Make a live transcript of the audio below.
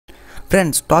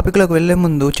Friends టాపిక్లోకి వెళ్ళే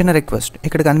ముందు చిన్న రిక్వెస్ట్,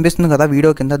 ఇక్కడ కనిపిస్తుంది కదా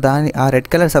వీడియో కింద, దాని ఆ రెడ్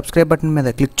కలర్ సబ్స్క్రైబ్ బటన్ మీద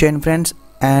క్లిక్ చేయండి ఫ్రెండ్స్.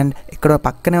 అండ్ ఇక్కడ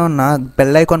పక్కనే ఉన్న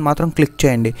బెల్ ఐకాన్ మాత్రం క్లిక్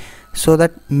చేయండి, సో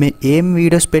దట్ ఏం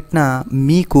వీడియోస్ పెట్టినా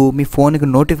మీకు మీ ఫోన్కి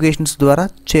నోటిఫికేషన్స్ ద్వారా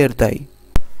చేరుతాయి.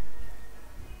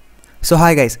 సో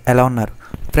హాయ్ గైస్, ఎలా ఉన్నారు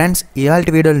ఫ్రెండ్స్? ఇవాళ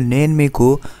వీడియోలో నేను మీకు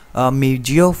మీ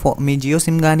జియో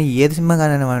సిమ్ కానీ ఏది సిమ్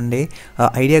కానివ్వండి,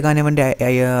 ఐడియా కానివ్వండి,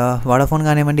 వడాఫోన్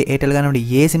కానివ్వండి, ఎయిర్టెల్ కానివ్వండి,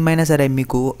 ఏ సిమ్ అయినా సరే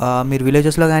మీకు మీరు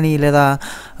విలేజెస్లో కానీ లేదా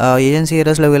ఏజెన్సీ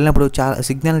ఏరియాస్లో వెళ్ళినప్పుడు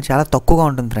సిగ్నల్ చాలా తక్కువగా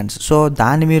ఉంటుంది ఫ్రెండ్స్. సో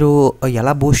దాన్ని మీరు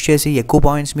ఎలా బూస్ట్ చేసి ఎక్కువ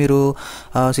పాయింట్స్ మీరు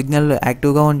సిగ్నల్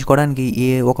యాక్టివ్గా ఉంచుకోవడానికి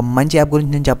ఒక మంచి యాప్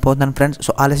గురించి నేను చెప్పబోతున్నాను ఫ్రెండ్స్.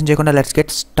 సో ఆలస్యం చేయకుండా లెట్స్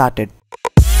గెట్ స్టార్టెడ్.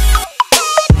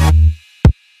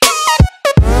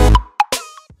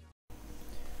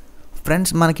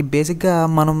 ఫ్రెండ్స్, మనకి బేసిక్గా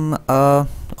మనం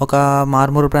ఒక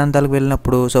మారుమూరు ప్రాంతాలకు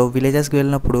వెళ్ళినప్పుడు, సో విలేజెస్కి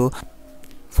వెళ్ళినప్పుడు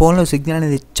ఫోన్లో సిగ్నల్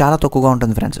అనేది చాలా తక్కువగా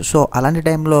ఉంటుంది ఫ్రెండ్స్. సో అలాంటి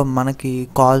టైంలో మనకి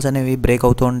కాల్స్ అనేవి బ్రేక్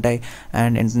అవుతూ ఉంటాయి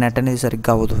అండ్ ఇంటర్నెట్ అనేది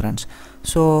సరిగ్గా అవ్వదు ఫ్రెండ్స్.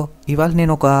 సో ఇవాళ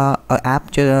నేను ఒక యాప్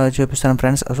చూపిస్తాను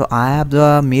ఫ్రెండ్స్. సో ఆ యాప్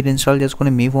ద్వారా మీరు ఇన్స్టాల్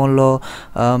చేసుకుని మీ ఫోన్లో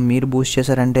మీరు బూస్ట్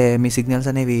చేశారంటే మీ సిగ్నల్స్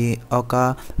అనేవి ఒక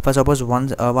ఫర్ సపోజ్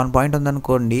వన్ పాయింట్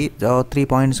ఉందనుకోండి, 3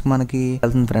 పాయింట్స్కి మనకి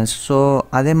వెళ్తుంది ఫ్రెండ్స్. సో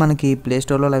అదే మనకి ప్లే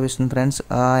స్టోర్లో లభిస్తుంది ఫ్రెండ్స్.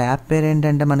 ఆ యాప్ పేరు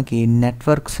ఏంటంటే మనకి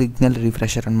నెట్వర్క్ సిగ్నల్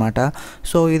రిఫ్రెషర్ అనమాట.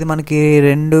 సో ఇది మనకి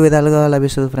 2 విధాలుగా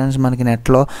లభిస్తుంది ఫ్రెండ్స్. మనకి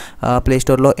నెట్లో ప్లే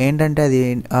స్టోర్లో ఏంటంటే అది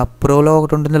ప్రోలో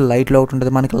ఒకటి ఉంటుంది, లైట్లో ఒకటి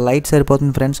ఉంటుంది. మనకి లైట్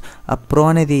సరిపోతుంది ఫ్రెండ్స్. ఆ ప్రో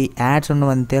అనేది యాడ్స్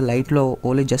ఉండవు అంతే, లైట్లో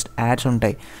ఓన్లీ జస్ట్ యాడ్స్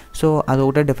ఉంటాయి. సో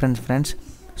అదొకటే డిఫరెన్స్ ఫ్రెండ్స్.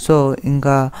 సో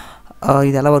ఇంకా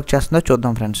ఇది ఎలా వర్క్ చేస్తుందో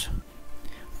చూద్దాం ఫ్రెండ్స్.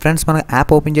 మన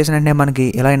యాప్ ఓపెన్ చేసిన వెంటనే మనకి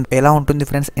ఎలా ఉంటుంది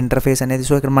ఫ్రెండ్స్ ఇంటర్ఫేస్ అనేది.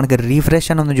 సో ఇక్కడ మనకి రీఫ్రెష్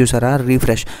అని ఉంది చూసారా,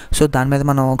 రీఫ్రెష్. సో దాని మీద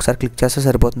మనం ఒకసారి క్లిక్ చేస్తే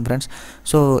సరిపోతుంది ఫ్రెండ్స్.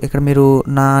 సో ఇక్కడ మీరు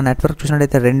నా నెట్వర్క్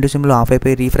చూసినట్టయితే 2 సిమ్లు ఆఫ్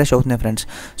అయిపోయి రీఫ్రెష్ అవుతున్నాయి ఫ్రెండ్స్.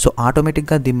 సో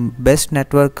ఆటోమేటిక్గా ది బెస్ట్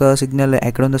నెట్వర్క్ సిగ్నల్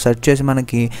ఎక్కడ ఉందో సెర్చ్ చేసి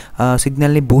మనకి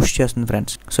సిగ్నల్ని బూస్ట్ చేస్తుంది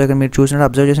ఫ్రెండ్స్. సో ఇక్కడ మీరు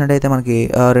అబ్జర్వ్ చేసినట్టయితే మనకి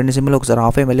 2 సిమ్లు ఒకసారి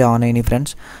ఆఫ్ అయ్యి మళ్ళీ ఆన్ అయినాయి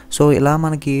ఫ్రెండ్స్. సో ఇలా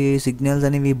మనకి సిగ్నల్స్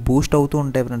అనేవి బూస్ట్ అవుతూ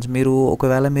ఉంటాయి ఫ్రెండ్స్.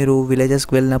 ఒకవేళ మీరు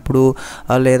విలేజెస్కి వెళ్ళినప్పుడు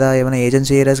లేదా ఏమైనా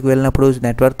ఏజెన్సీ ఏరియాస్కి వెళ్ళినప్పుడు,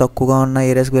 నెట్వర్క్ తక్కువగా ఉన్న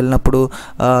ఏరియాస్కి వెళ్ళినప్పుడు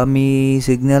మీ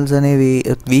సిగ్నల్స్ అనేవి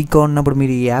వీక్గా ఉన్నప్పుడు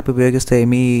మీరు ఈ యాప్ ఉపయోగిస్తే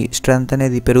మీ స్ట్రెంత్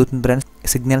అనేది పెరుగుతుంది ఫ్రెండ్స్,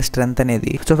 సిగ్నల్ స్ట్రెంత్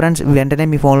అనేది. సో ఫ్రెండ్స్ వెంటనే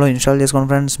మీ ఫోన్లో ఇన్స్టాల్ చేసుకోండి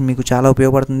ఫ్రెండ్స్, మీకు చాలా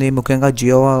ఉపయోగపడుతుంది. ముఖ్యంగా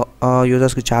జియో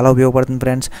యూజర్స్కి చాలా ఉపయోగపడుతుంది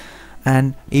ఫ్రెండ్స్.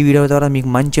 అండ్ ఈ వీడియో ద్వారా మీకు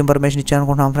మంచి ఇన్ఫర్మేషన్ ఇచ్చాను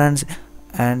అనుకుంటున్నాం ఫ్రెండ్స్.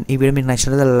 అండ్ ఈ వీడియో మీకు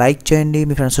నచ్చినట్లయితే లైక్ చేయండి,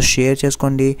 మీ ఫ్రెండ్స్తో షేర్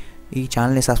చేసుకోండి. ఈ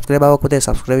ఛానల్ని సబ్స్క్రైబ్ అవ్వకపోతే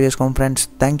సబ్స్క్రైబ్ చేసుకోండి ఫ్రెండ్స్.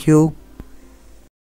 Thank you.